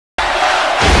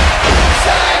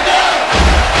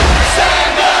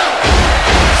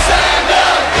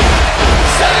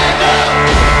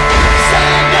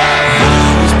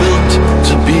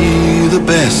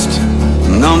best,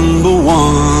 number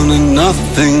one and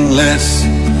nothing less.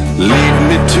 Lead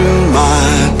me to my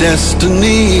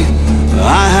destiny.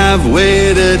 I have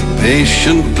waited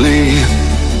patiently.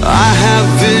 I have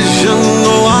vision,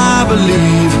 oh I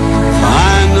believe.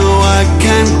 I know I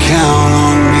can count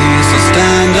on me. So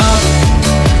stand up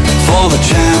for the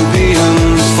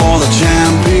champions, for the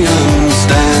champions.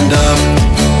 Stand up,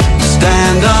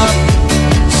 stand up,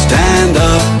 stand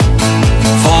up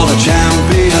for the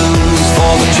champions,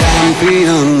 for the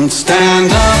champions.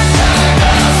 Stand up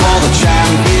for the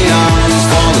champions,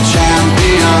 for the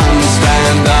champions.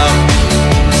 Stand up,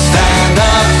 stand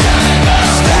up,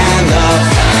 stand up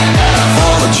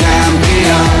for the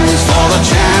champions, for the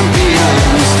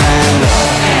champions. Stand up,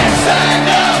 stand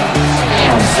up,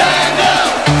 stand up,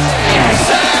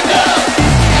 stand up.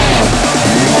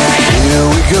 Here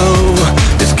we go,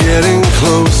 it's getting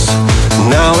close.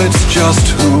 Now it's just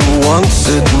who wants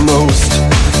it most.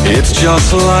 It's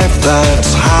just life,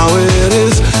 that's how it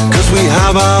is. 'Cause we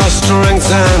have our strengths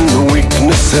and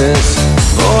weaknesses.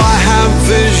 Oh, I have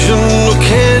vision, oh,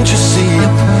 can't you see?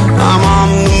 I'm on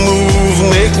the move,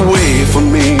 make way for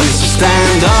me. So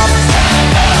stand up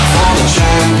for the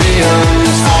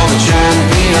champions, for the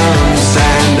champions.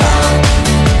 Stand up,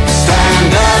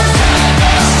 stand up,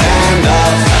 stand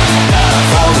up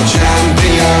for the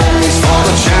champions, for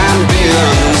the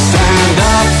champions. Stand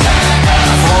up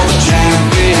for the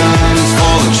champions,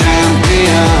 for the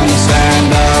champions.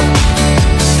 Stand up,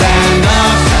 stand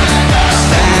up,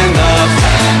 stand up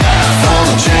for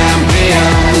the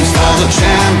champions, for the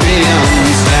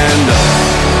champions. Stand up.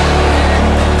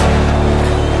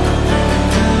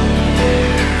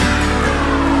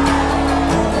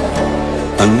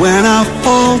 And when I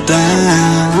fall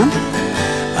down,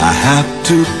 I have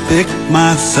to pick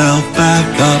myself back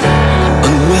up.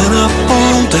 And when I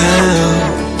fall down,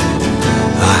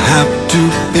 I have to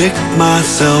pick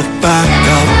myself back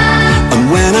up. And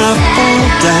when I fall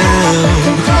down,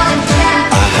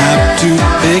 I have to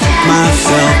pick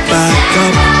myself back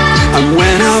up. And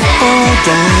when I fall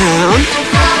down,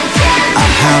 I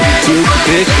have to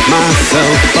pick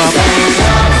myself up.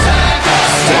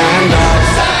 Stand up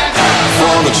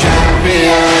for the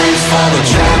champions, for the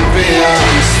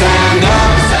champions. Stand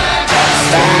up,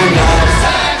 stand up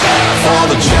for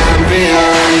the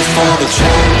champions, for the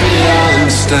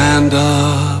champions. Stand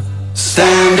up,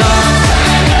 stand up,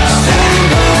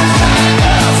 stand up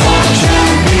for the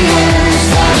champions,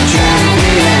 for the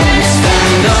champions.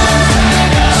 Stand up,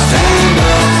 stand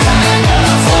up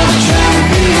for the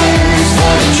champions,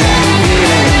 for the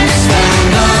champions.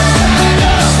 Stand up,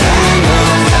 stand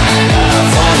up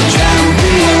for the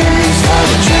champions, for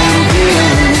the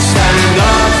champions. Stand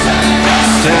up,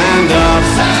 stand up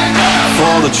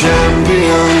for the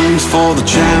champions, for the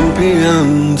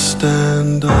champions.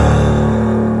 Stand up.